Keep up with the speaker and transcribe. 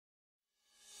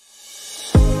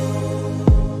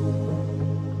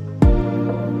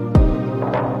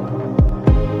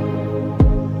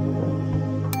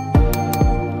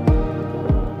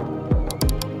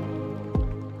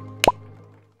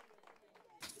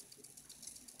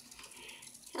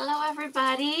Hello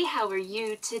everybody, how are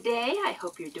you today? I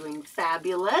hope you're doing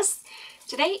fabulous.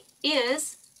 Today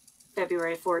is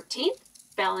February 14th,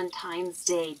 Valentine's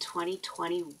Day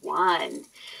 2021.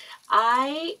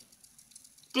 I'm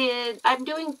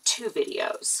doing two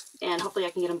videos and hopefully I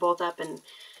can get them both up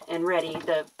and ready.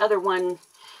 The other one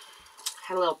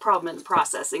had a little problem in the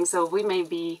processing, so we may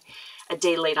be a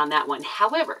day late on that one.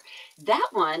 However, that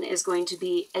one is going to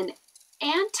be an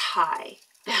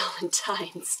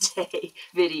Valentine's Day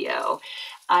video.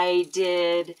 I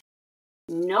did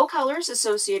no colors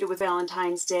associated with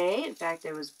Valentine's Day. In fact,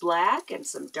 there was black and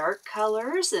some dark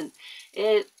colors, and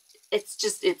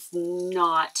it's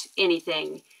not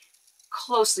anything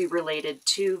closely related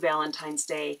to Valentine's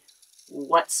Day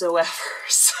whatsoever.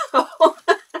 So,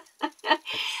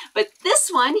 but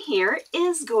this one here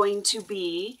is going to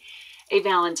be a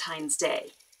Valentine's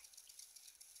Day.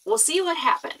 We'll see what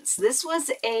happens. This was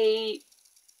a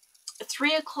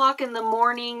 3 o'clock in the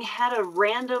morning, had a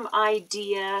random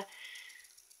idea,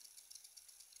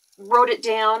 wrote it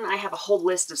down. I have a whole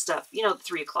list of stuff, you know,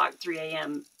 3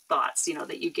 a.m. thoughts, you know,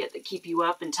 that you get that keep you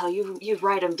up until you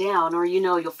write them down, or you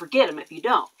know you'll forget them if you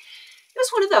don't. It was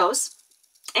one of those,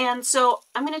 and so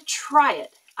I'm going to try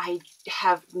it. I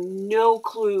have no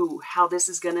clue how this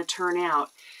is going to turn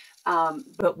out,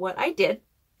 but what I did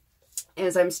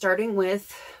is I'm starting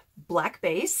with black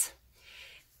base,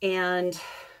 and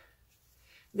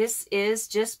this is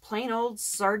just plain old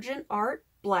Sargent Art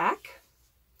black.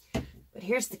 But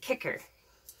here's the kicker.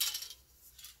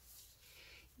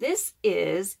 This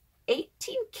is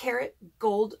 18 karat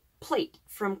gold plate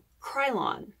from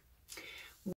Acrylic.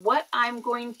 What I'm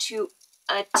going to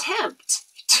attempt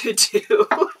to do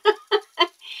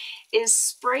is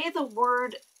spray the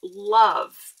word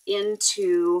love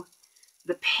into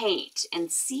the paint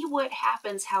and see what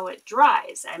happens, how it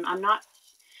dries.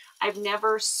 I've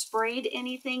never sprayed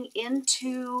anything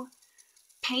into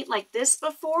paint like this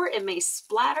before. It may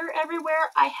splatter everywhere.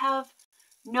 I have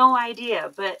no idea,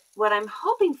 but what I'm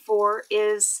hoping for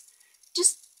is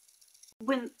just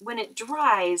when it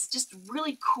dries, just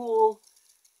really cool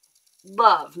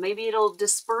love. Maybe it'll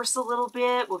disperse a little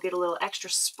bit. We'll get a little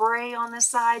extra spray on the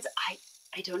sides.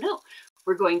 I don't know.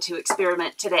 We're going to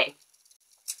experiment today.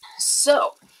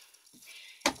 So,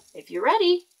 if you're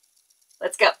ready,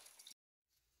 let's go.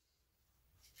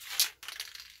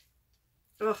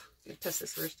 Oh, I'm gonna test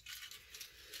this first.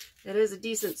 That is a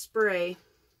decent spray.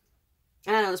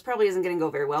 I know this probably isn't gonna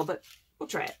go very well, but we'll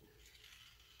try it.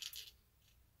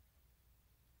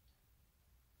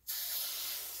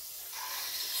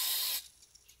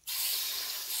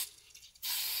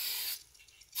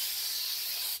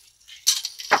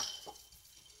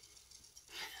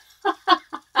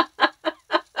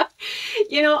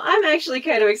 You know, I'm actually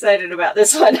kind of excited about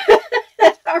this one.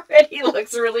 It already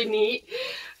looks really neat,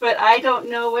 but I don't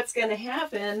know what's going to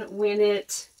happen when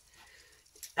it,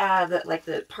 like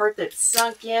the part that's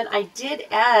sunk in. I did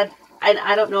add, and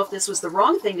I don't know if this was the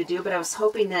wrong thing to do, but I was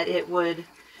hoping that it would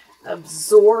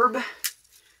absorb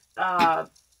the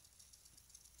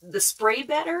spray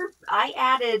better. I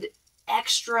added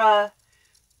extra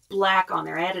black on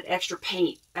there. I added extra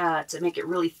paint to make it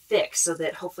really thick so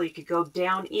that hopefully it could go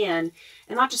down in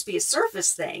and not just be a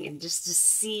surface thing, and just to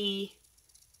see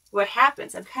what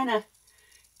happens. I'm kind of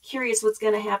curious what's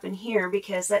going to happen here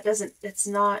because it's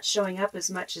not showing up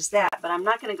as much as that, but I'm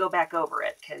not going to go back over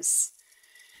it because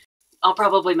I'll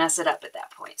probably mess it up at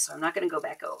that point. So I'm not going to go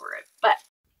back over it, but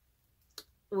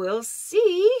we'll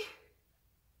see.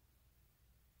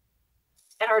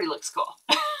 It already looks cool.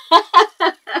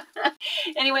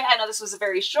 Anyway, I know this was a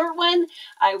very short one.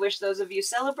 I wish those of you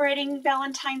celebrating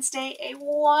Valentine's Day a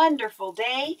wonderful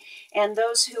day, and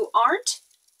those who aren't,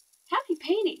 happy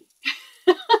painting.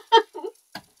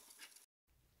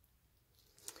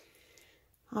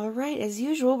 All right, as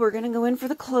usual, we're going to go in for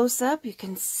the close-up. You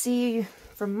can see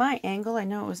from my angle, I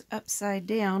know it was upside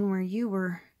down where you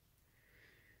were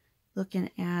looking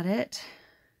at it.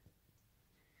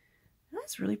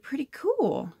 That's really pretty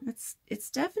cool. It's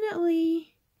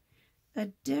definitely a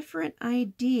different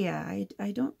idea.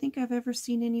 I don't think I've ever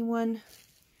seen anyone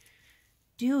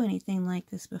do anything like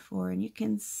this before. And you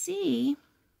can see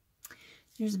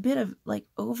there's a bit of like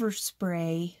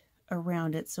overspray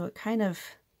around it, so it kind of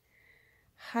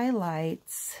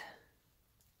highlights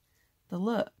the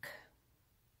look.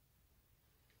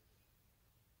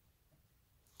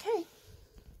 Okay.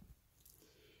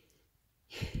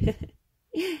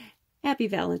 Happy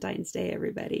Valentine's Day,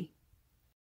 everybody.